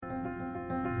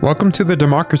Welcome to the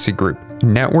Democracy Group, a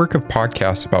network of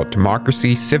podcasts about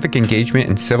democracy, civic engagement,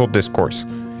 and civil discourse.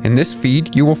 In this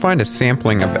feed, you will find a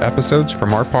sampling of episodes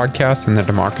from our podcast in the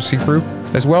Democracy Group,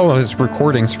 as well as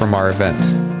recordings from our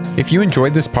events. If you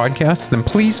enjoyed this podcast, then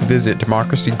please visit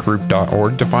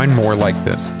democracygroup.org to find more like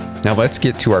this. Now let's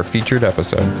get to our featured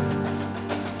episode.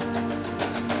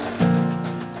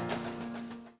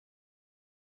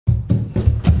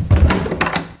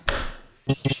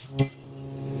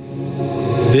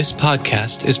 This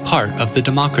podcast is part of the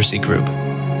Democracy Group.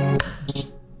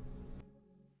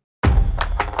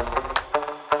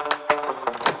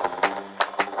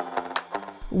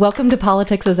 Welcome to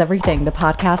Politics is Everything, the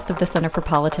podcast of the Center for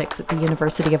Politics at the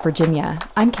University of Virginia.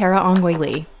 I'm Kara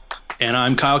Ongwei-Lee. And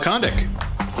I'm Kyle Kondik.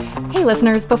 Hey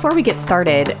listeners, before we get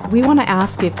started, we want to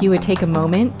ask if you would take a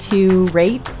moment to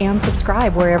rate and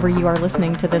subscribe wherever you are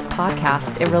listening to this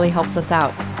podcast. It really helps us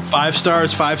out. 5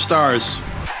 stars, 5 stars.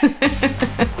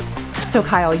 So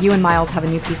Kyle, you and Miles have a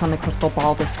new piece on the Crystal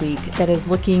Ball this week that is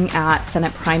looking at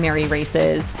Senate primary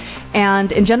races.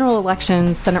 And in general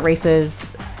elections, Senate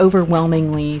races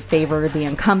overwhelmingly favor the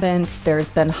incumbent. There's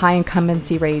been high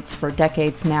incumbency rates for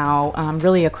decades now,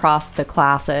 really across the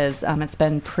classes. It's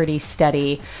been pretty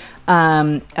steady.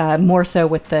 More so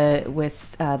with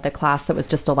the class that was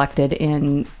just elected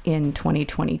in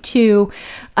 2022.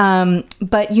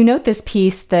 But you note this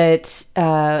piece that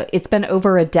it's been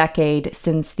over a decade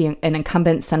since an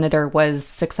incumbent senator was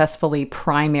successfully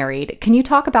primaried. Can you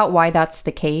talk about why that's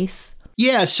the case?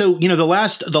 Yeah, so the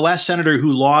last senator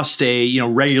who lost a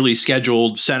regularly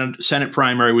scheduled Senate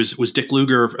primary was Dick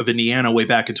Lugar of Indiana way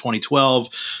back in 2012.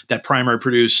 That primary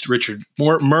produced Richard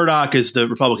Murdoch as the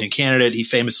Republican candidate. He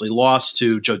famously lost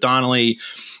to Joe Donnelly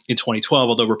in 2012,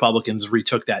 although Republicans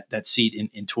retook that seat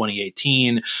in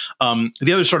 2018.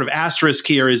 The other sort of asterisk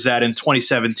here is that in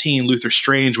 2017, Luther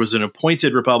Strange was an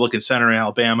appointed Republican senator in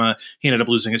Alabama. He ended up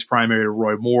losing his primary to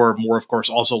Roy Moore. Moore, of course,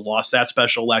 also lost that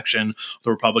special election.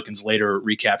 The Republicans later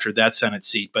recaptured that Senate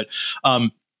seat. But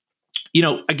again,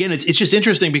 it's just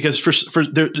interesting because for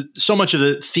there, so much of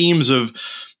the themes of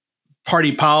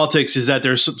party politics is that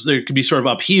there could be sort of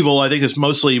upheaval. I think it's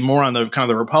mostly more on the kind of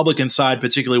the Republican side,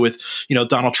 particularly with,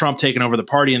 Donald Trump taking over the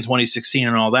party in 2016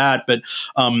 and all that. But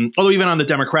although even on the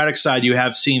Democratic side, you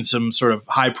have seen some sort of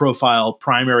high profile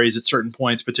primaries at certain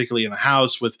points, particularly in the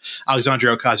House with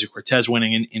Alexandria Ocasio-Cortez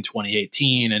winning in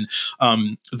 2018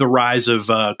 and the rise of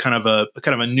kind of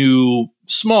a new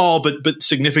small but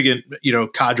significant,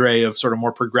 cadre of sort of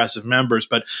more progressive members.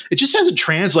 But it just hasn't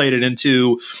translated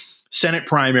into Senate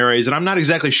primaries. And I'm not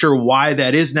exactly sure why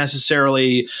that is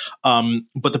necessarily.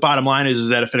 But the bottom line is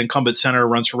that if an incumbent senator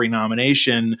runs for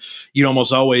renomination, you'd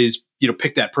almost always,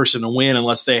 pick that person to win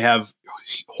unless they have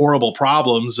horrible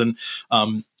problems. And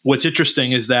what's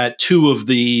interesting is that two of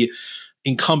the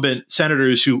incumbent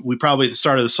senators who we probably at the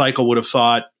start of the cycle would have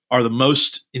thought are the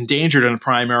most endangered in a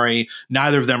primary,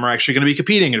 neither of them are actually going to be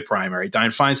competing in a primary. Dianne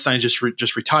Feinstein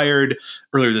just retired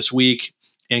earlier this week,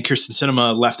 and Kyrsten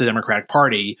Sinema left the Democratic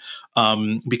Party,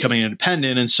 becoming an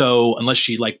independent. And so unless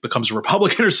she becomes a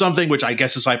Republican or something, which I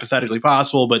guess is hypothetically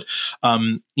possible, but,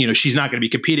 she's not going to be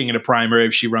competing in a primary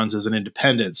if she runs as an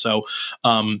independent. So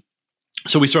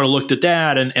we sort of looked at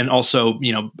that and also,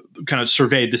 kind of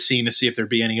surveyed the scene to see if there'd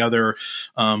be any other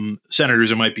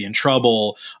senators who might be in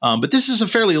trouble. But this is a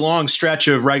fairly long stretch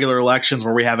of regular elections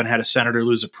where we haven't had a senator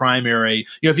lose a primary.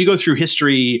 If you go through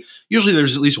history, usually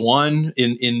there's at least one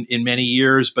in many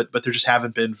years, but there just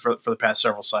haven't been for the past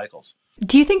several cycles.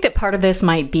 Do you think that part of this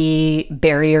might be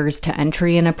barriers to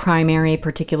entry in a primary,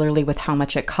 particularly with how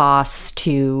much it costs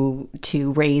to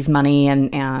raise money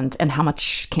and how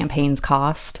much campaigns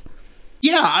cost?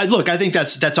 Yeah, I think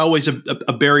that's always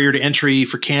a barrier to entry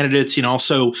for candidates.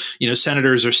 Also,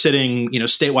 senators are sitting,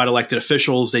 statewide elected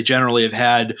officials. They generally have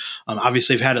had,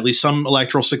 obviously have had at least some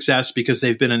electoral success because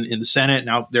they've been in the Senate.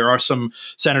 Now, there are some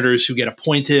senators who get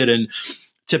appointed, and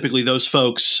typically those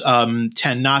folks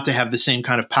tend not to have the same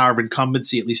kind of power of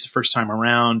incumbency, at least the first time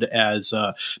around, as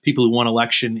people who won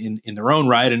election in their own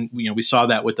right. And, we saw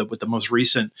that with the most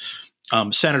recent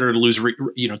senator to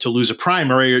lose a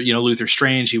primary. Luther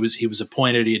Strange, he was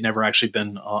appointed. He had never actually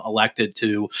been elected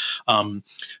to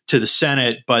the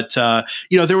Senate. But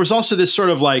there was also this sort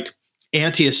of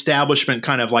anti-establishment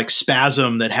kind of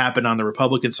spasm that happened on the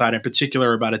Republican side, in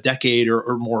particular, about a decade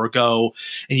or more ago.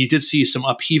 And you did see some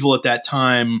upheaval at that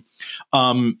time.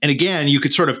 And again, you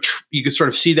could sort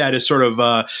of see that as sort of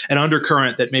an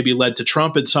undercurrent that maybe led to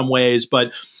Trump in some ways,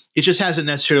 but it just hasn't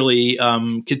necessarily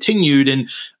continued. And,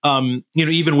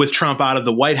 even with Trump out of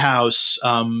the White House,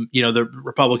 the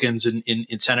Republicans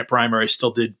in Senate primaries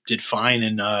still did fine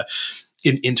in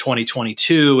in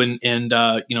 2022. And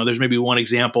there's maybe one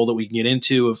example that we can get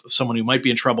into of someone who might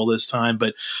be in trouble this time,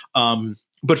 but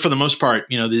for the most part,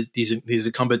 these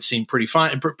incumbents seem pretty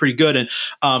fine, pretty good.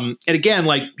 And again,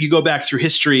 like you go back through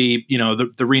history,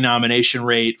 the renomination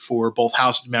rate for both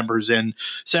House members and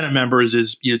Senate members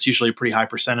is, it's usually a pretty high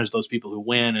percentage of those people who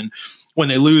win. And when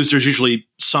they lose, there's usually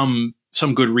some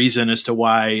good reason as to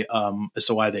why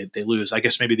they lose. I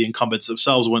guess maybe the incumbents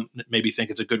themselves wouldn't maybe think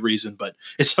it's a good reason, but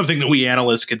it's something that we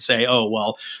analysts could say, oh,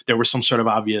 well, there was some sort of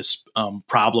obvious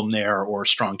problem there or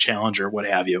strong challenger, what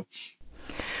have you.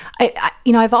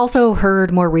 I've also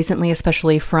heard more recently,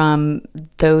 especially from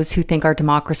those who think our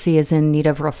democracy is in need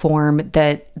of reform,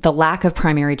 that the lack of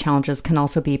primary challenges can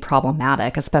also be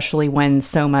problematic, especially when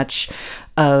so much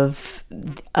of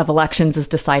elections is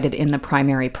decided in the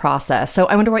primary process. So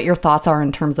I wonder what your thoughts are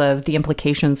in terms of the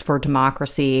implications for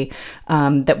democracy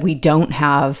that we don't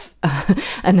have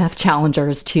enough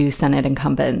challengers to Senate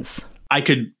incumbents. I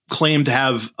could claim to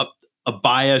have a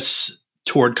bias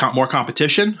toward more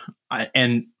competition,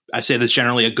 and I say that's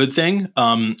generally a good thing.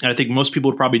 And I think most people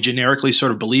would probably generically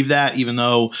sort of believe that, even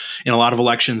though in a lot of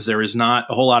elections, there is not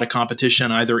a whole lot of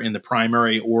competition either in the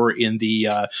primary or in the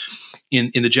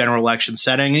general election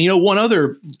setting. And, one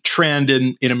other trend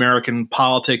in American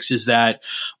politics is that,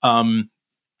 a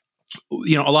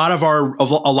lot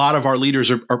of our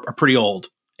leaders are pretty old.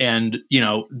 And,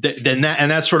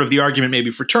 that's sort of the argument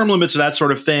maybe for term limits or that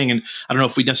sort of thing. And I don't know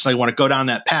if we necessarily want to go down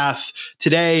that path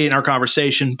today in our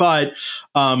conversation, but,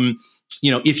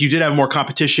 if you did have more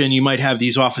competition, you might have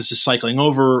these offices cycling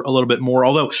over a little bit more.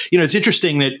 Although, it's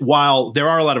interesting that while there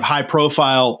are a lot of high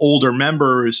profile older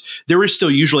members, there is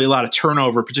still usually a lot of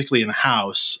turnover, particularly in the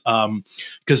House,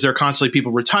 because there are constantly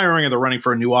people retiring or they're running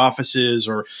for new offices,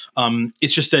 or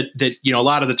it's just that a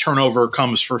lot of the turnover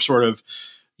comes for sort of,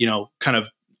 kind of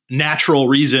natural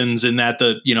reasons, in that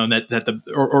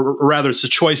or rather it's the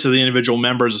choice of the individual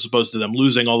members as opposed to them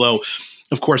losing. Although,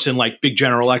 of course, in like big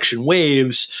general election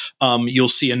waves, you'll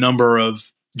see a number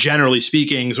of, generally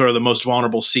speaking, sort of the most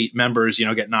vulnerable seat members,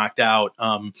 get knocked out,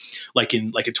 like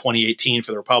in 2018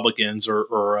 for the Republicans, or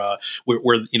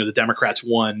where the Democrats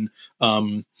won.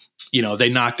 They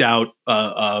knocked out,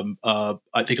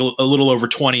 I think, a little over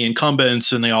 20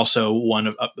 incumbents, and they also won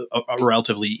a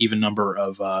relatively even number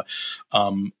of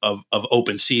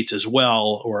open seats as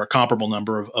well, or a comparable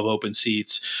number of open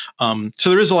seats. So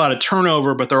there is a lot of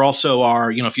turnover, but there also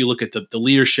are, if you look at the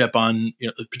leadership on,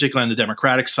 particularly on the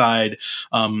Democratic side,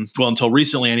 until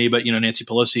recently, but Nancy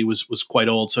Pelosi was quite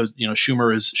old. So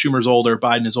Schumer's older,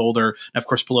 Biden is older, and of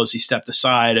course Pelosi stepped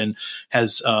aside and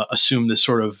has assumed this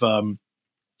sort of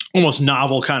almost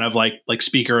novel kind of like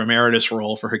Speaker Emeritus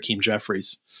role for Hakeem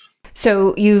Jeffries.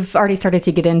 So you've already started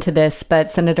to get into this,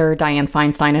 but Senator Dianne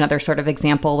Feinstein, another sort of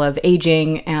example of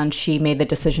aging, and she made the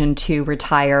decision to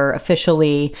retire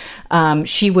officially.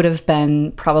 She would have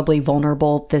been probably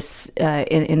vulnerable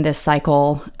in this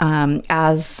cycle,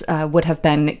 as would have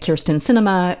been Kyrsten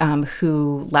Sinema,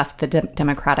 who left the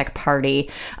Democratic Party.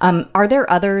 Are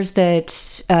there others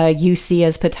that you see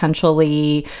as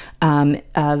potentially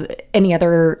any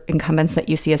other incumbents that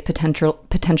you see as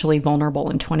potentially vulnerable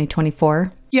in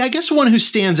 2024? Yeah, I guess one who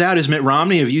stands out is Mitt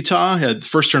Romney of Utah,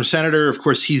 first-term senator. Of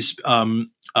course, he's on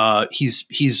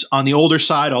the older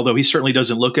side, although he certainly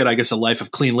doesn't look at, I guess, a life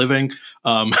of clean living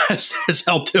has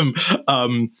helped him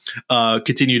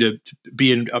continue to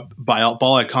be in, by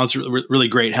all accounts, really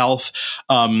great health.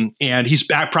 And he's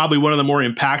probably one of the more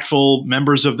impactful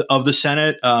members of the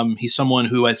Senate. He's someone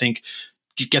who I think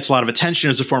gets a lot of attention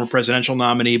as a former presidential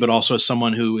nominee, but also as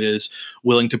someone who is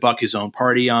willing to buck his own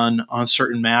party on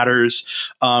certain matters.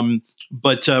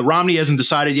 But Romney hasn't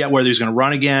decided yet whether he's going to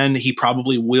run again. He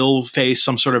probably will face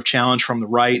some sort of challenge from the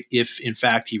right if, in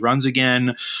fact, he runs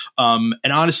again. And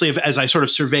honestly, as I sort of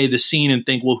survey the scene and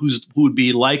think, well, who would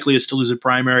be likeliest to lose a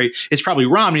primary? It's probably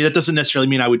Romney. That doesn't necessarily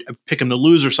mean I would pick him to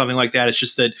lose or something like that. It's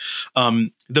just that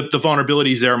the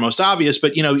vulnerabilities there are most obvious.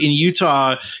 But, in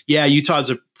Utah, Utah's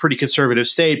a pretty conservative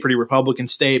state, pretty Republican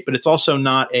state, but it's also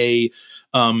not a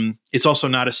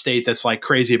state that's like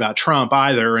crazy about Trump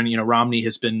either. And, Romney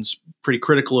has been pretty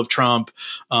critical of Trump,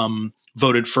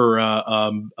 voted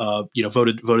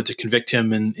to convict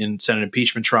him in Senate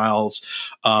impeachment trials.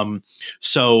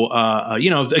 So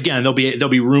again, there'll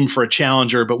be room for a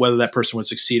challenger, but whether that person would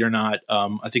succeed or not,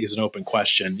 I think is an open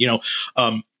question.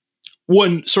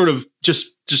 One sort of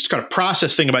just kind of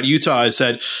process thing about Utah is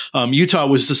that Utah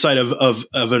was the site of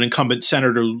an incumbent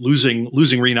senator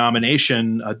losing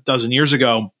renomination a dozen years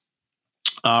ago.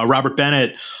 Robert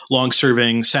Bennett,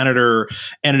 long-serving senator,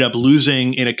 ended up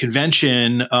losing in a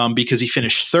convention because he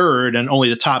finished third, and only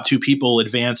the top two people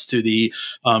advanced to the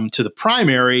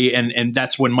primary, and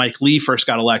that's when Mike Lee first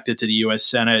got elected to the U.S.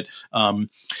 Senate.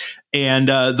 And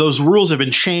those rules have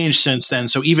been changed since then.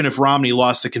 So even if Romney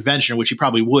lost the convention, which he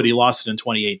probably would, he lost it in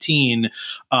 2018.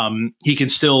 He can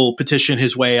still petition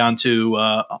his way onto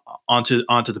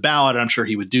the ballot. I'm sure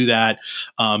he would do that.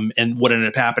 And what ended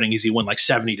up happening is he won like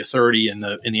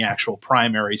 70-30 in the actual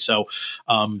primary. So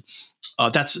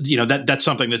that's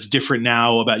something that's different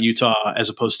now about Utah as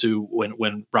opposed to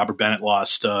when Robert Bennett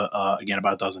lost again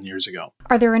about a dozen years ago.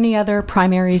 Are there any other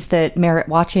primaries that merit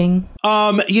watching?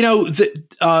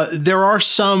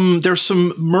 There's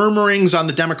some murmurings on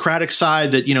the Democratic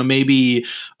side that maybe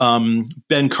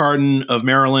Ben Cardin of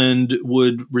Maryland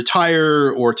would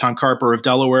retire, or Tom Carper of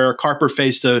Delaware. Carper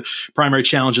faced a primary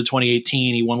challenge in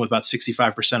 2018. He won with about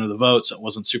 65% of the vote, so it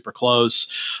wasn't super close.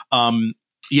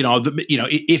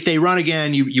 If they run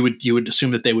again, you would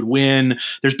assume that they would win.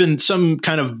 There's been some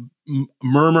kind of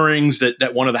murmurings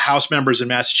that one of the House members in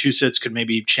Massachusetts could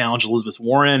maybe challenge Elizabeth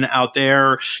Warren out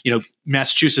there.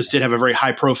 Massachusetts did have a very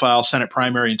high profile Senate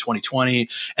primary in 2020.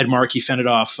 Ed Markey fended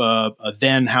off a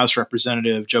then House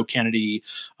Representative Joe Kennedy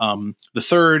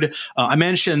III. I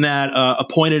mentioned that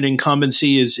appointed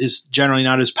incumbency is generally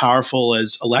not as powerful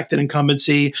as elected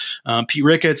incumbency. Pete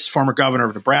Ricketts, former governor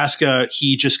of Nebraska,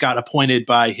 he just got appointed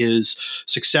by his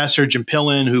successor, Jim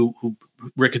Pillen, who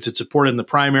Ricketts had supported in the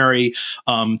primary,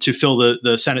 to fill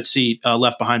the Senate seat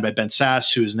left behind by Ben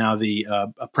Sasse, who is now the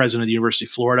president of the University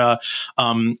of Florida.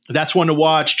 That's one to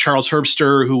watch. Charles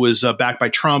Herbster, who was backed by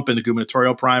Trump in the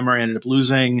gubernatorial primary, ended up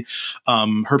losing.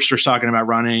 Herbster's talking about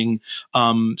running.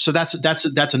 So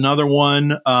that's another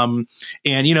one. And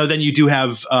then you do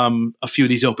have a few of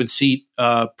these open seat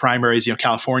primaries.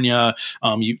 California,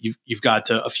 you've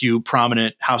got a few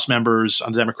prominent House members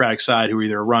on the Democratic side who are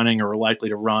either running or are likely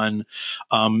to run.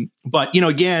 But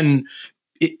again,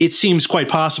 it seems quite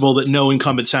possible that no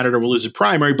incumbent senator will lose a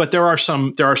primary. But there are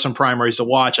some primaries to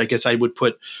watch. I guess I would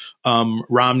put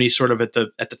Romney sort of at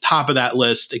the top of that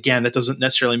list. Again, that doesn't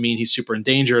necessarily mean he's super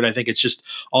endangered. I think it just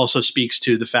also speaks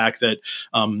to the fact that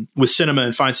with Sinema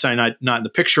and Feinstein not in the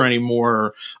picture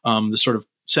anymore, the sort of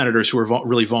senators who are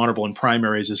really vulnerable in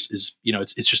primaries is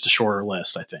it's just a shorter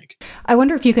list, I think. I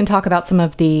wonder if you can talk about some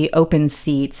of the open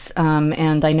seats,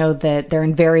 and I know that they're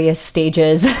in various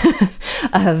stages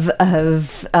of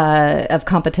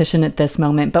competition at this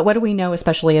moment. But what do we know,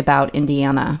 especially about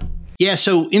Indiana? Yeah,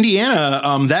 so Indiana,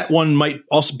 that one might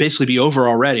also basically be over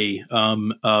already.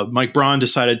 Mike Braun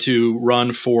decided to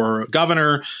run for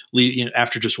governor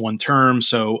after just one term,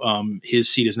 so his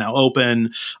seat is now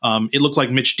open. It looked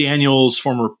like Mitch Daniels,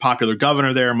 former popular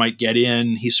governor there, might get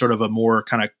in. He's sort of a more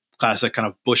kind of classic kind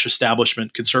of Bush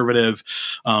establishment conservative.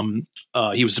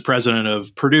 He was the president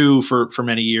of Purdue for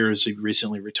many years. He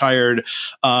recently retired.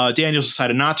 Daniels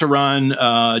decided not to run.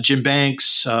 Jim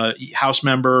Banks, House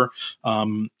member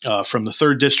from the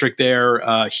 3rd District there,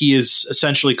 he has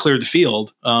essentially cleared the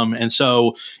field. And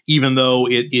so even though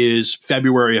it is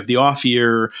February of the off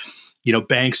year,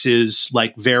 Banks is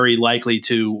very likely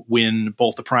to win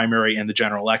both the primary and the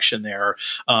general election there.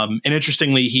 And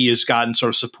interestingly, he has gotten sort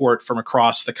of support from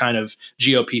across the kind of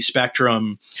GOP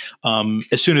spectrum.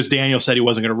 As soon as Daniel said he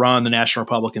wasn't going to run, the National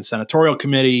Republican Senatorial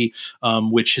Committee,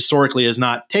 which historically has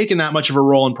not taken that much of a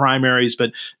role in primaries,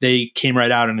 but they came right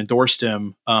out and endorsed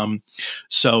him. And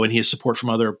he has support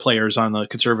from other players on the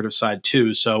conservative side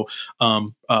too. So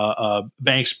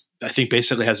Banks, I think,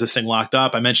 basically has this thing locked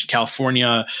up. I mentioned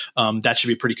California. That should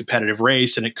be a pretty competitive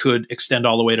race, and it could extend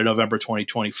all the way to November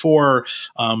 2024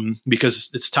 because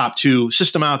it's top two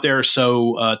system out there.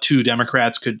 So 2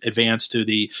 Democrats could advance to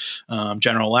the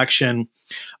general election.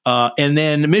 And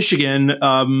then Michigan,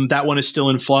 that one is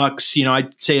still in flux.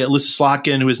 I'd say Alyssa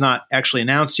Slotkin, who is not actually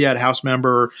announced yet, House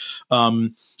member,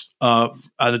 on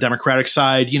the Democratic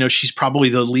side, she's probably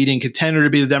the leading contender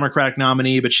to be the Democratic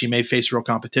nominee, but she may face real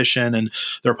competition, and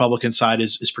the Republican side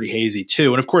is pretty hazy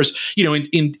too. And of course,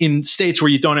 in states where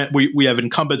you don't have, we have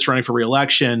incumbents running for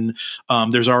reelection,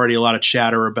 there's already a lot of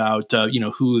chatter about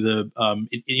who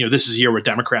this is a year where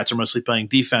Democrats are mostly playing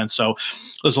defense, so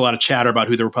there's a lot of chatter about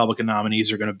who the Republican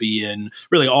nominees are going to be in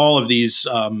really all of these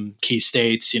key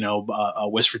states.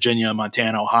 West Virginia,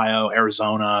 Montana, Ohio,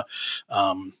 Arizona,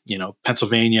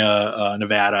 Pennsylvania,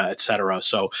 Nevada, et cetera.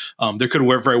 So there could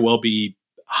very well be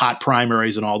hot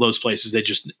primaries in all those places. They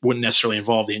just wouldn't necessarily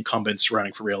involve the incumbents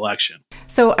running for re-election.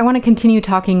 So I want to continue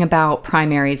talking about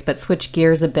primaries, but switch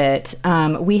gears a bit.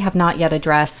 We have not yet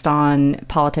addressed on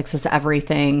Politics is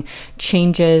Everything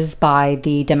changes by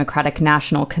the Democratic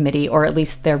National Committee, or at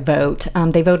least their vote.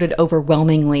 They voted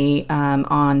overwhelmingly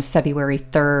on February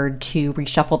 3rd to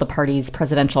reshuffle the party's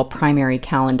presidential primary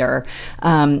calendar.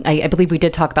 I believe we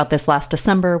did talk about this last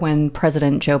December when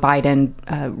President Joe Biden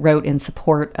wrote in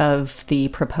support of the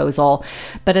proposal.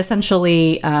 But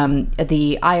essentially,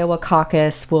 the Iowa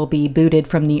caucus will be booted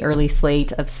from the early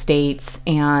slate of states,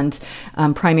 and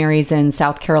primaries in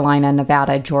South Carolina,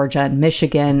 Nevada, Georgia, and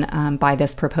Michigan by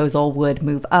this proposal would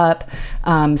move up.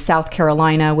 South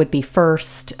Carolina would be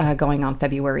first, going on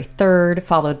February 3rd,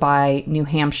 followed by New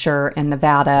Hampshire and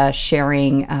Nevada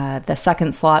sharing the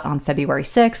second slot on February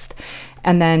 6th.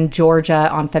 And then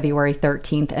Georgia on February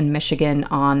 13th and Michigan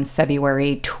on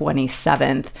February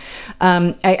 27th.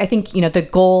 I think, the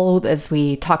goal, as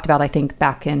we talked about, I think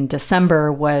back in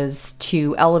December, was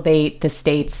to elevate the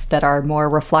states that are more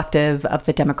reflective of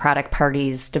the Democratic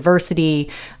Party's diversity.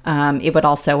 It would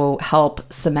also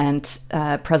help cement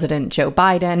President Joe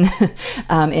Biden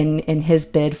in his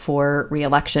bid for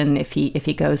re-election if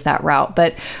he goes that route.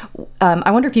 But I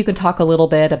wonder if you can talk a little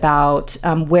bit about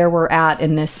where we're at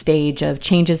in this stage of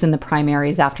changes in the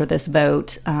primaries after this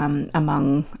vote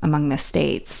among the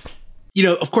states.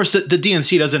 Of course, the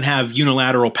DNC doesn't have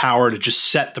unilateral power to just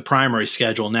set the primary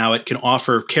schedule. Now it can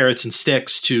offer carrots and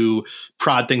sticks to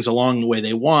prod things along the way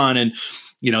they want. And,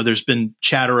 there's been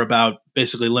chatter about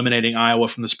basically eliminating Iowa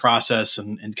from this process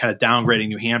and kind of downgrading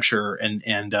New Hampshire.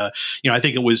 And I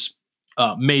think it was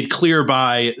made clear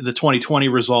by the 2020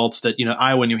 results that,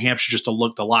 Iowa and New Hampshire just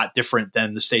looked a lot different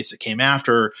than the states that came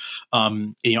after.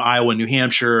 Iowa and New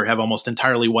Hampshire have almost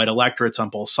entirely white electorates on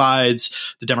both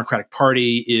sides. The Democratic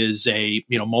Party is a,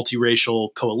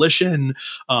 multiracial coalition,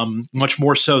 much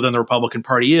more so than the Republican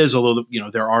Party is, although,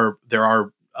 there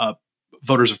are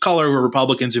voters of color who are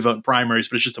Republicans who vote in primaries,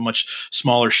 but it's just a much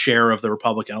smaller share of the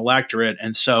Republican electorate.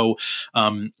 And so,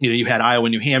 you had Iowa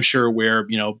and New Hampshire where,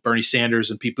 Bernie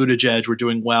Sanders and Pete Buttigieg were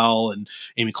doing well and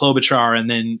Amy Klobuchar. And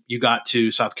then you got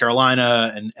to South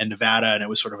Carolina and Nevada, and it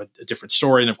was sort of a different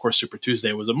story. And of course, Super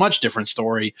Tuesday was a much different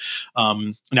story.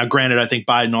 Now, granted, I think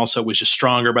Biden also was just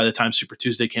stronger by the time Super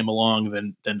Tuesday came along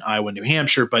than Iowa and New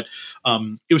Hampshire. But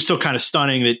it was still kind of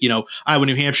stunning that, Iowa and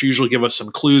New Hampshire usually give us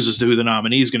some clues as to who the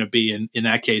nominee is going to be. And in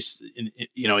that case, in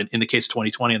the case of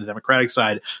 2020 on the Democratic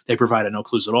side, they provided no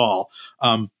clues at all.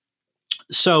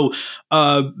 So,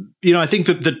 I think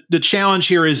that the challenge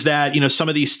here is that, some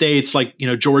of these states like,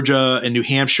 Georgia and New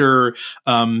Hampshire,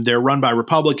 they're run by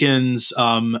Republicans.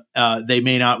 They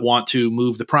may not want to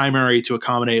move the primary to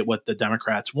accommodate what the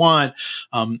Democrats want.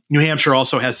 New Hampshire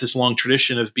also has this long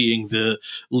tradition of being the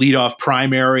leadoff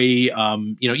primary.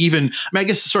 I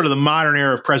guess sort of the modern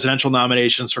era of presidential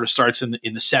nominations sort of starts in the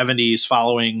 70s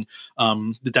following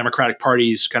the Democratic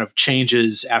Party's kind of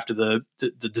changes after the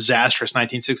disastrous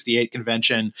 1968 convention.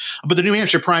 But the New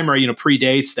Hampshire primary,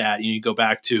 predates that. You go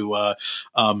back to,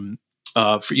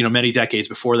 for, many decades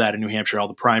before that in New Hampshire,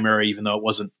 held the primary, even though it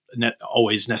wasn't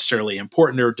always necessarily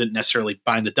important or didn't necessarily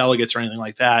bind the delegates or anything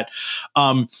like that.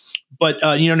 But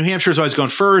New Hampshire has always gone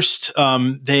first.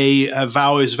 They have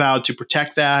always vowed to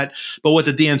protect that. But what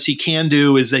the DNC can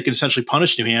do is they can essentially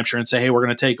punish New Hampshire and say, hey, we're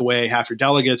going to take away half your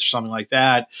delegates or something like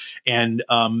that. And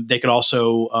they could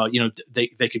also,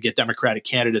 they could get Democratic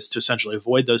candidates to essentially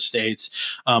avoid those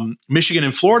states. Michigan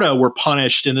and Florida were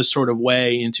punished in this sort of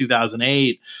way in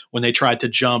 2008 when they tried to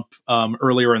jump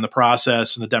earlier in the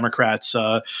process, and the Democrats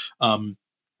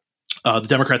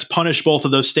punished both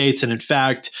of those states. And in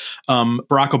fact,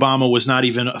 Barack Obama was not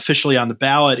even officially on the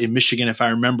ballot in Michigan, if I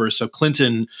remember. So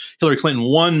Hillary Clinton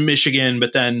won Michigan,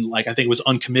 but then I think it was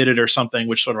uncommitted or something,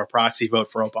 which sort of a proxy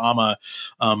vote for Obama,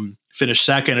 finished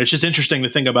second. It's just interesting to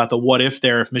think about the what if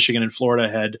there, if Michigan and Florida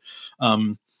had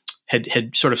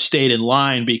sort of stayed in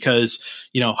line, because,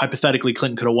 hypothetically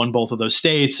Clinton could have won both of those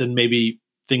states and maybe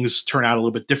things turn out a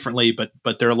little bit differently, but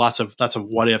there are lots of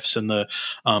what ifs in the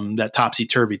that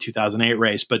topsy-turvy 2008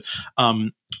 race. But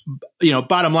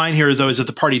bottom line here though is that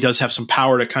the party does have some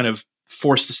power to kind of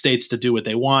force the states to do what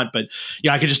they want. But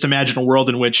I could just imagine a world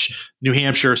in which New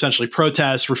Hampshire essentially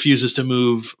protests, refuses to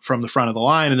move from the front of the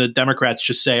line, and the Democrats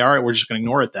just say, all right, we're just going to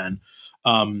ignore it then.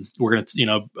 We're going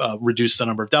to, reduce the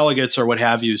number of delegates or what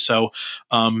have you. So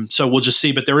we'll just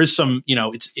see. But there is some,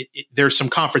 there's some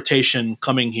confrontation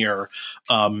coming here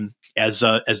as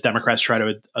Democrats try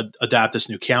to adapt this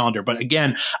new calendar. But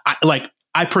again,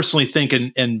 I personally think,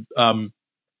 and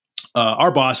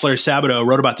our boss, Larry Sabato,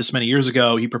 wrote about this many years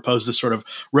ago. He proposed this sort of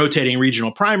rotating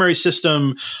regional primary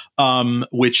system,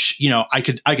 which, I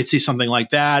could see something like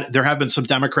that. There have been some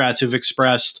Democrats who've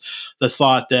expressed the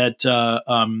thought that,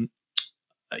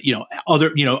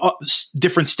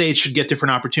 different states should get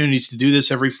different opportunities to do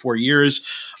this every 4 years.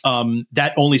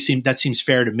 That seems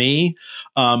fair to me.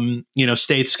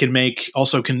 States can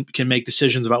make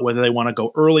decisions about whether they want to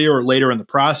go earlier or later in the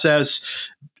process.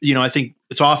 I think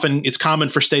it's common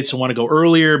for states to want to go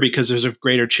earlier because there's a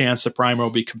greater chance the primary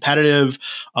will be competitive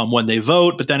when they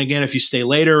vote. But then again, if you stay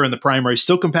later and the primary is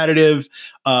still competitive,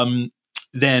 then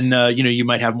you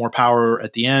might have more power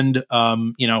at the end.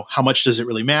 How much does it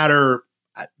really matter?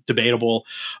 Debatable,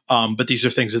 but these are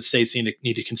things that states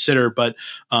need to consider. But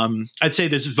I'd say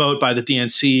this vote by the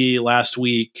DNC last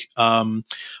week,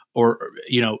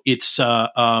 it's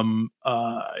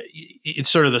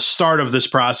sort of the start of this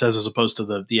process as opposed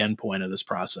to the end point of this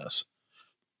process.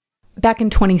 Back in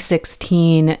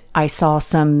 2016, I saw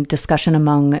some discussion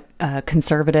among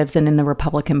conservatives and in the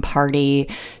Republican Party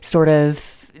sort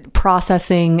of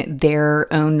processing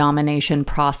their own nomination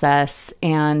process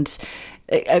and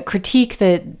a critique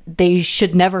that they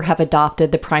should never have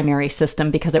adopted the primary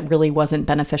system because it really wasn't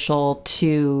beneficial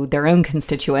to their own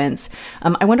constituents.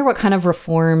 I wonder what kind of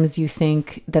reforms you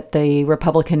think that the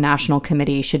Republican National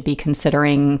Committee should be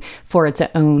considering for its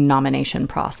own nomination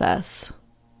process.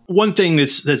 One thing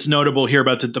that's notable here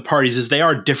about the parties is they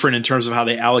are different in terms of how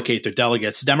they allocate their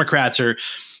delegates. Democrats are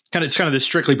it's kind of this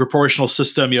strictly proportional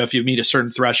system. If you meet a certain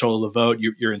threshold of the vote,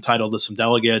 you're entitled to some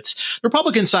delegates. The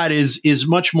Republican side is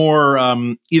much more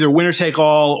either winner take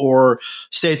all or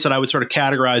states that I would sort of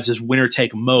categorize as winner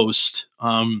take most.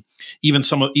 Even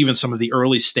some of the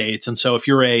early states. And so if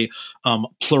you're a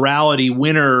plurality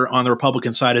winner on the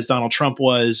Republican side, as Donald Trump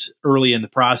was early in the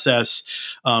process,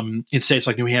 in states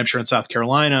like New Hampshire and South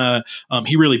Carolina,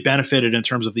 he really benefited in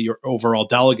terms of the overall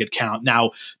delegate count.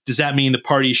 Now, does that mean the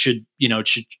party should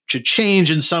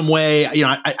change in some way?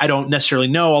 I don't necessarily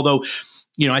know. Although,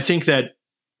 I think that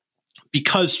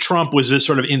because Trump was this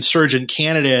sort of insurgent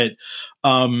candidate,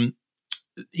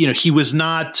 he was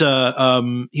not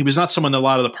someone that a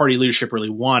lot of the party leadership really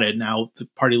wanted. Now, the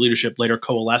party leadership later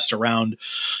coalesced around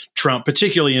Trump,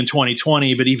 particularly in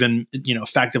 2020, but even,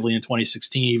 effectively in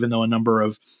 2016, even though a number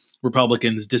of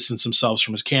Republicans distanced themselves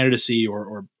from his candidacy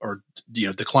or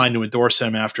declined to endorse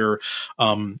him after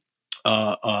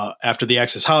the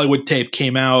Access Hollywood tape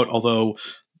came out, although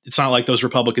it's not like those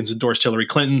Republicans endorsed Hillary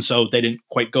Clinton, so they didn't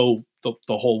quite go the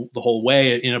whole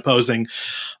way in opposing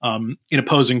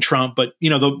Trump. But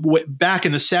back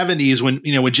in the 70s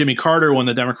when Jimmy Carter won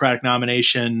the Democratic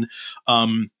nomination,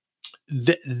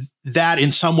 that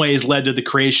in some ways led to the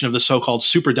creation of the so-called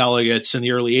superdelegates in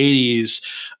the early 80s,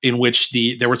 in which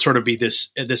there would sort of be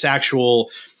this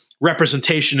actual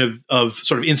representation of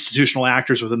sort of institutional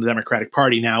actors within the Democratic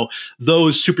Party. Now,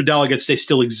 those superdelegates, they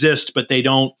still exist, but they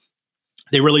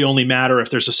really only matter if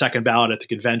there's a second ballot at the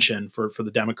convention for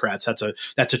the Democrats.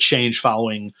 That's a change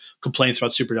following complaints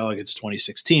about superdelegates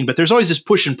 2016. But there's always this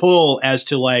push and pull as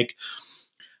to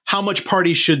how much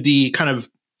party should the kind of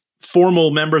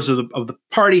formal members of the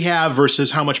party have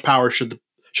versus how much power should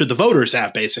the voters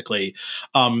have, basically.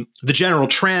 The general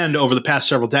trend over the past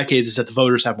several decades is that the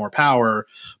voters have more power.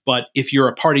 But if you're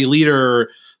a party leader,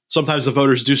 sometimes the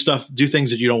voters do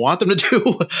things that you don't want them to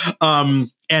do.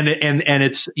 And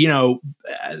it's,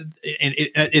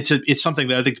 it's something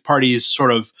that I think the parties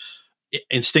sort of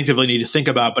instinctively need to think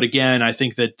about. But again, I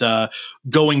think that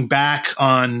going back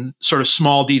on sort of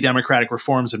small d democratic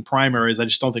reforms and primaries, I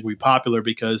just don't think will be popular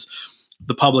because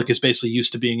the public is basically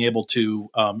used to being able to,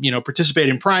 participate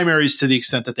in primaries to the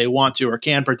extent that they want to or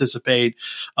can participate,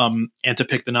 and to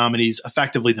pick the nominees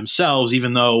effectively themselves,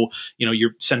 even though,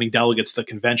 you're sending delegates to the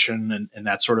convention and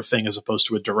that sort of thing, as opposed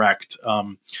to a direct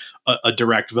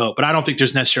vote. But I don't think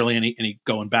there's necessarily any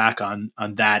going back on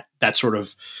that sort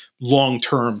of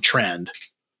long-term trend.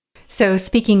 So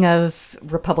speaking of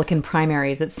Republican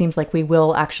primaries, it seems like we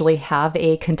will actually have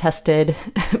a contested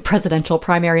presidential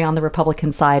primary on the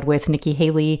Republican side with Nikki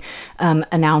Haley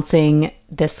announcing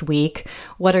this week.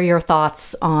 What are your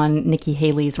thoughts on Nikki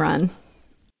Haley's run?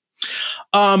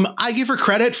 I give her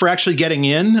credit for actually getting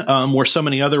in where so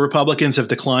many other Republicans have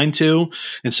declined to.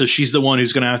 And so she's the one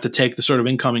who's going to have to take the sort of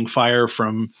incoming fire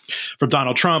from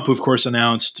Donald Trump, who, of course,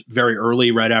 announced very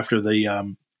early, right after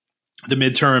the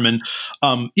midterm. And,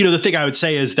 the thing I would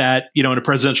say is that, in a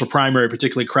presidential primary,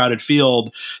 particularly crowded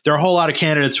field, there are a whole lot of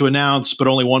candidates who announce, but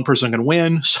only one person can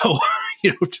win. So,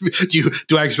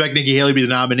 do I expect Nikki Haley to be the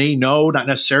nominee? No, not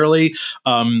necessarily.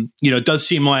 It does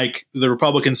seem like the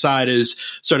Republican side is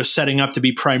sort of setting up to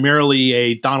be primarily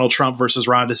a Donald Trump versus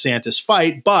Ron DeSantis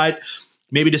fight, but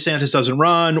maybe DeSantis doesn't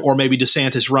run, or maybe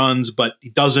DeSantis runs, but he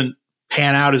doesn't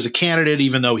pan out as a candidate,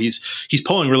 even though he's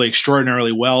polling really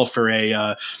extraordinarily well for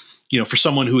for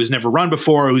someone who has never run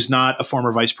before, who's not a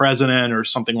former vice president or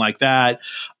something like that.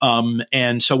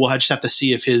 And so we'll just have to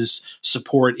see if his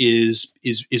support is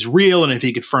real and if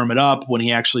he could firm it up when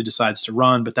he actually decides to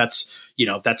run. But that's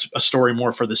a story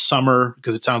more for this summer,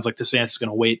 because it sounds like DeSantis is going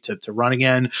to wait to run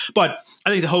again. But I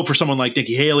think the hope for someone like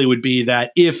Nikki Haley would be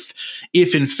that if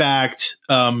in fact,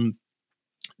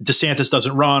 DeSantis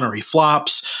doesn't run or he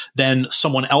flops, then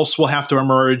someone else will have to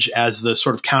emerge as the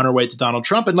sort of counterweight to Donald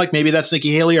Trump. And maybe that's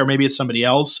Nikki Haley, or maybe it's somebody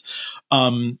else.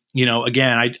 Again,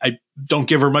 I don't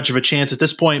give her much of a chance at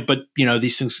this point, but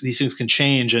these things can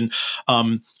change. And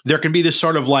there can be this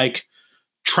sort of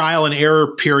trial and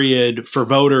error period for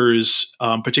voters,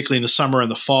 particularly in the summer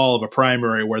and the fall of a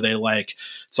primary, where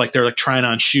it's like they're trying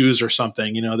on shoes or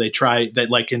something. They try that,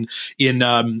 in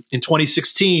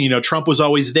 2016, Trump was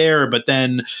always there, but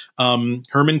then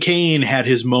Herman Cain had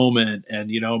his moment,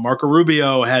 and Marco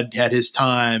Rubio had his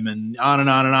time, and on and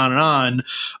on and on and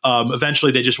on.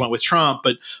 Eventually, they just went with Trump,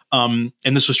 but and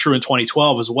this was true in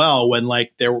 2012 as well, when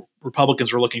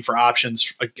Republicans were looking for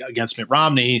options against Mitt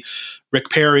Romney. Rick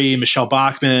Perry, Michelle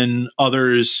Bachmann,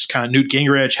 others, kind of Newt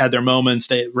Gingrich had their moments.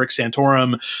 Rick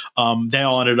Santorum, they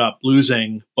all ended up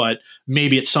losing. But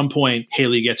maybe at some point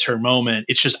Haley gets her moment.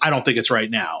 It's just, I don't think it's right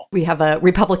now. We have a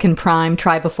Republican prime,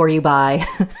 try before you buy.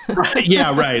 Right,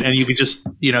 yeah, right. And you could just,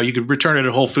 you could return it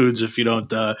at Whole Foods if you don't,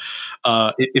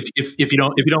 if you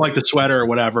don't like the sweater or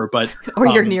whatever. But or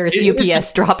your nearest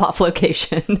UPS drop off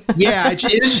location. Yeah, it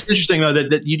is just interesting though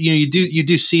that you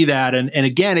do see that, and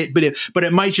again, but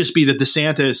it might just be that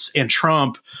DeSantis and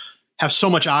Trump have so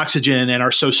much oxygen and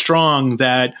are so strong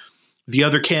that the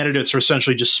other candidates are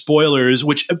essentially just spoilers,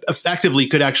 which effectively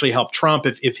could actually help Trump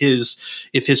if his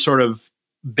sort of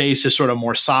base is sort of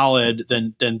more solid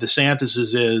than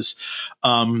DeSantis's is.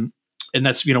 And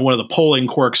that's, one of the polling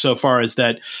quirks so far is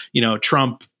that,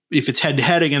 Trump, if it's head to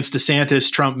head against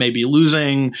DeSantis, Trump may be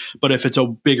losing, but if it's a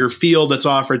bigger field that's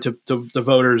offered to the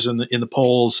voters in the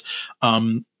polls,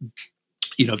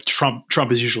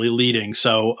 Trump is usually leading.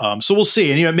 So we'll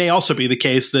see. And, it may also be the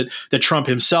case that Trump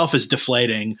himself is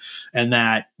deflating, and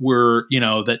that we're,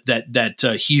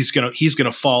 that he's going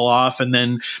to fall off, and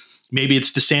then maybe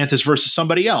it's DeSantis versus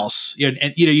somebody else. And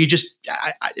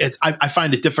I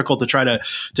find it difficult to try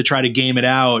to game it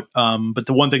out. But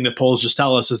the one thing that polls just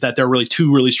tell us is that there are really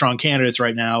two really strong candidates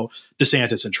right now,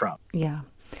 DeSantis and Trump. Yeah.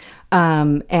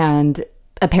 And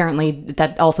apparently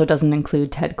that also doesn't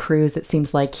include Ted Cruz. It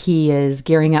seems like he is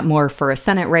gearing up more for a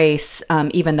Senate race.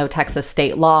 Even though Texas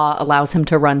state law allows him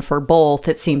to run for both,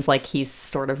 it seems like he's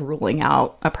sort of ruling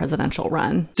out a presidential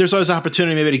run. There's always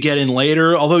opportunity maybe to get in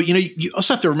later. Although, you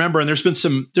also have to remember, and there's been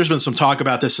some talk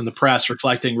about this in the press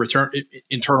reflecting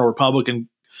internal Republican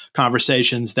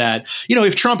conversations, that,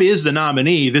 if Trump is the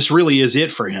nominee, this really is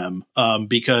it for him.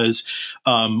 Because,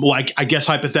 I guess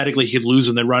hypothetically he could lose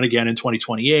and then run again in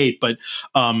 2028. But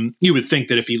you would think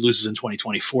that if he loses in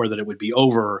 2024, that it would be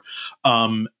over.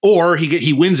 Or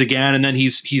he wins again, and then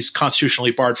he's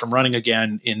constitutionally barred from running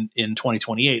again in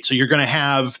 2028. So you're going to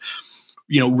have,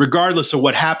 regardless of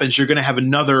what happens, you're going to have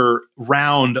another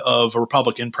round of a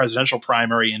Republican presidential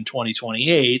primary in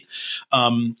 2028.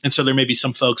 And so there may be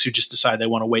some folks who just decide they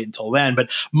want to wait until then.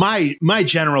 But my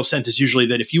general sense is usually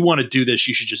that if you want to do this,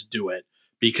 you should just do it,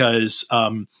 because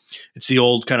it's the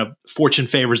old kind of fortune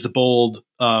favors the bold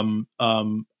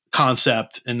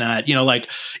concept, in that,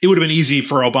 it would have been easy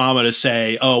for Obama to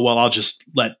say, oh, well, I'll just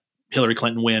let Hillary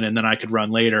Clinton win and then I could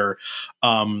run later.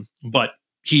 But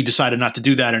he decided not to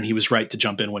do that, and he was right to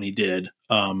jump in when he did.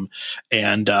 I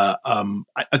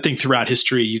think throughout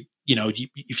history,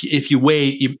 if you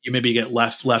wait, you maybe get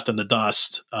left in the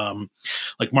dust.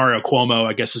 Like Mario Cuomo,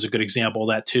 I guess, is a good example of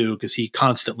that too, because he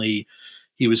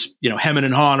was hemming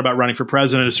and hawing about running for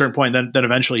president at a certain point. Then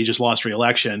eventually he just lost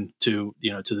re-election to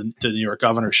the New York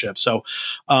governorship. So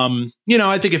I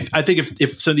think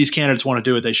if some of these candidates want to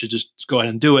do it, they should just go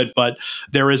ahead and do it. But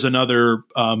there is another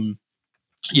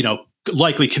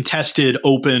likely contested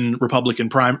open Republican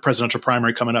presidential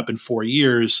primary coming up in 4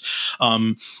 years.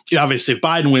 Obviously, if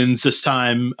Biden wins this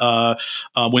time,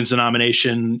 wins the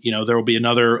nomination, there will be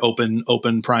another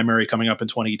open primary coming up in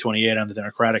 2028 on the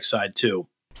Democratic side too.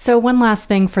 So one last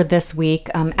thing for this week,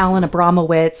 Alan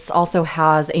Abramowitz also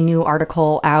has a new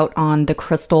article out on the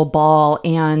crystal ball,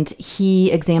 and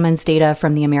he examines data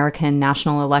from the American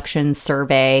National Election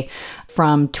Survey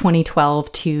from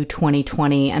 2012 to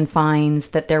 2020 and finds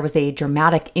that there was a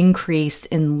dramatic increase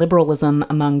in liberalism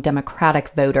among Democratic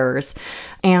voters,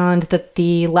 and that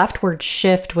the leftward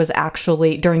shift was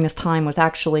actually, during this time, was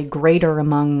actually greater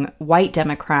among white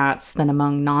Democrats than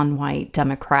among non-white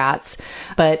Democrats.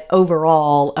 But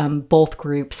overall, both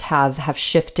groups have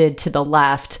shifted to the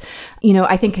left.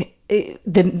 I think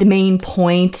the main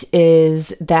point is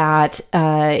that,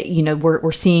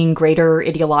 we're seeing greater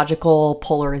ideological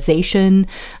polarization.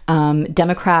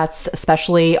 Democrats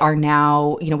especially are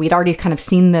now, we'd already kind of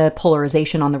seen the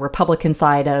polarization on the Republican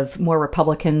side of more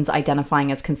Republicans identifying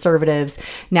as conservatives.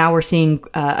 Now we're seeing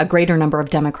a greater number of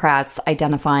Democrats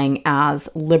identifying as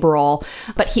liberal.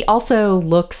 But he also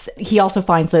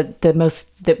finds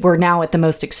that we're now at the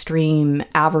most extreme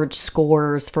average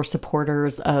scores for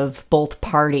supporters of both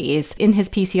parties. In his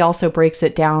piece, he also breaks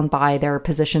it down by their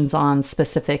positions on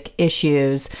specific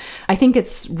issues. I think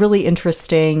it's really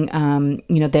interesting,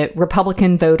 that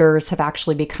Republican voters have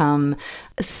actually become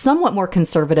somewhat more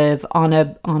conservative on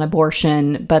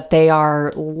abortion, but they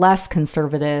are less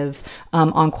conservative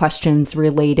on questions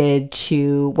related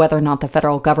to whether or not the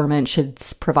federal government should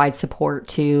provide support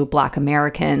to Black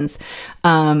Americans.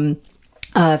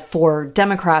 For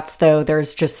Democrats, though,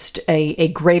 there's just a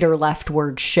greater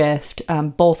leftward shift,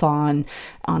 both on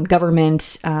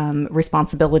government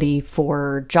responsibility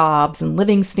for jobs and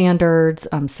living standards,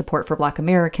 support for Black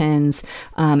Americans,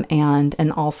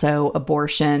 and also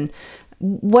abortion.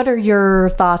 What are your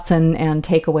thoughts and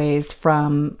takeaways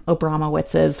from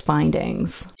Abramowitz's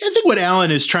findings? I think what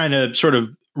Alan is trying to sort of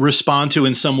respond to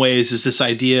in some ways is this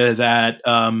idea that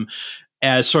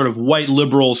as sort of white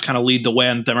liberals kind of lead the way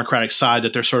on the Democratic side,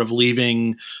 that they're sort of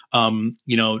leaving,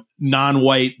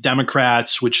 non-white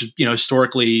Democrats, which,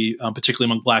 historically,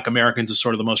 particularly among Black Americans, is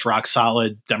sort of the most rock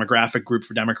solid demographic group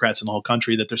for Democrats in the whole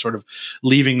country, that they're sort of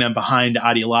leaving them behind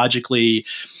ideologically.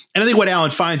 And I think what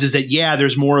Alan finds is that,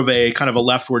 there's more of a kind of a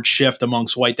leftward shift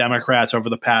amongst white Democrats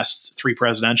over the past 3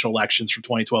 presidential elections from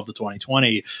 2012 to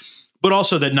 2020. But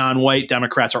also that non-white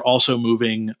Democrats are also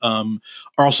moving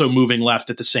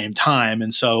left at the same time.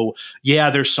 And so,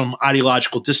 there's some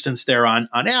ideological distance there on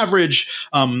average,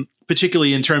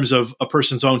 particularly in terms of a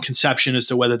person's own conception as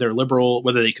to whether they're liberal,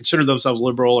 whether they consider themselves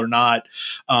liberal or not.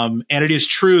 And it is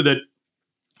true that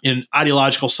in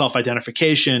ideological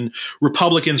self-identification,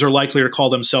 Republicans are likelier to call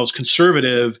themselves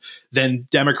conservative than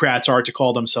Democrats are to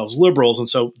call themselves liberals. And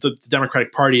so the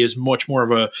Democratic Party is much more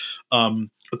of a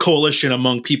coalition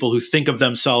among people who think of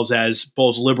themselves as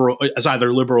both liberal, as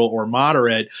either liberal or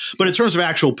moderate. But in terms of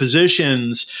actual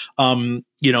positions,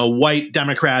 white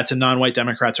Democrats and non-white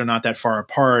Democrats are not that far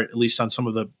apart, at least on some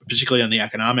of the, particularly on the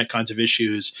economic kinds of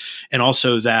issues, and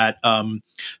also that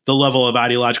the level of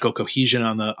ideological cohesion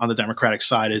on the Democratic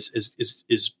side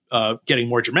is getting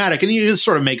more dramatic. And it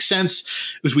sort of makes sense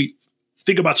as we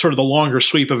think about sort of the longer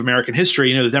sweep of American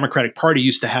history. The Democratic Party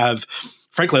used to have,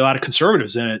 frankly, a lot of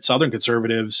conservatives in it, Southern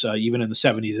conservatives, even in the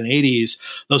 70s and 80s.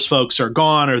 Those folks are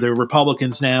gone, or they're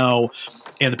Republicans now.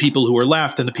 And the people who are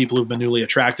left and the people who've been newly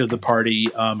attracted to the party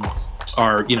are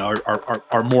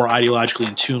more ideologically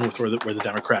in tune with where the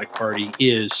Democratic Party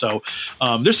is. So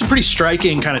there's some pretty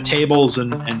striking kind of tables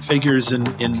and figures in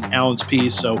Alan's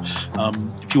piece. So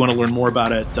if you want to learn more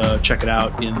about it, check it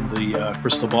out in the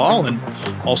Crystal Ball. And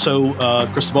also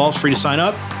Crystal Ball is free to sign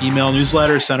up. Email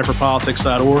newsletter,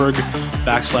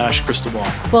 centerforpolitics.org/Crystal Ball.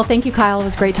 Well, thank you, Kyle. It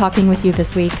was great talking with you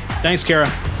this week. Thanks,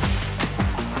 Kara.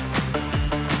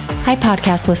 Hi,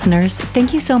 podcast listeners.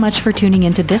 Thank you so much for tuning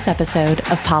into this episode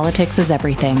of Politics is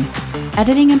Everything.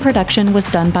 Editing and production was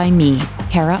done by me,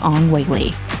 Kara Ong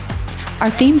Whaley.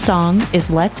 Our theme song is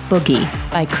Let's Boogie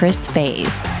by Chris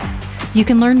Faze. You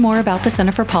can learn more about the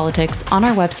Center for Politics on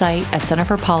our website at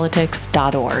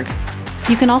centerforpolitics.org.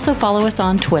 You can also follow us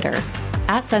on Twitter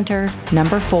at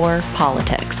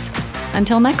Center4Politics.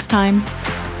 Until next time.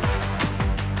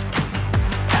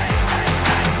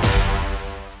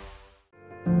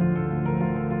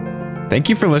 Thank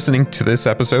you for listening to this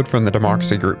episode from the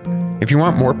Democracy Group. If you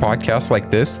want more podcasts like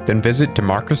this, then visit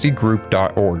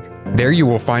democracygroup.org. There you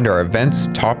will find our events,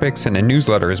 topics, and a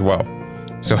newsletter as well.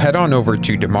 So head on over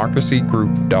to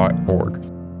democracygroup.org.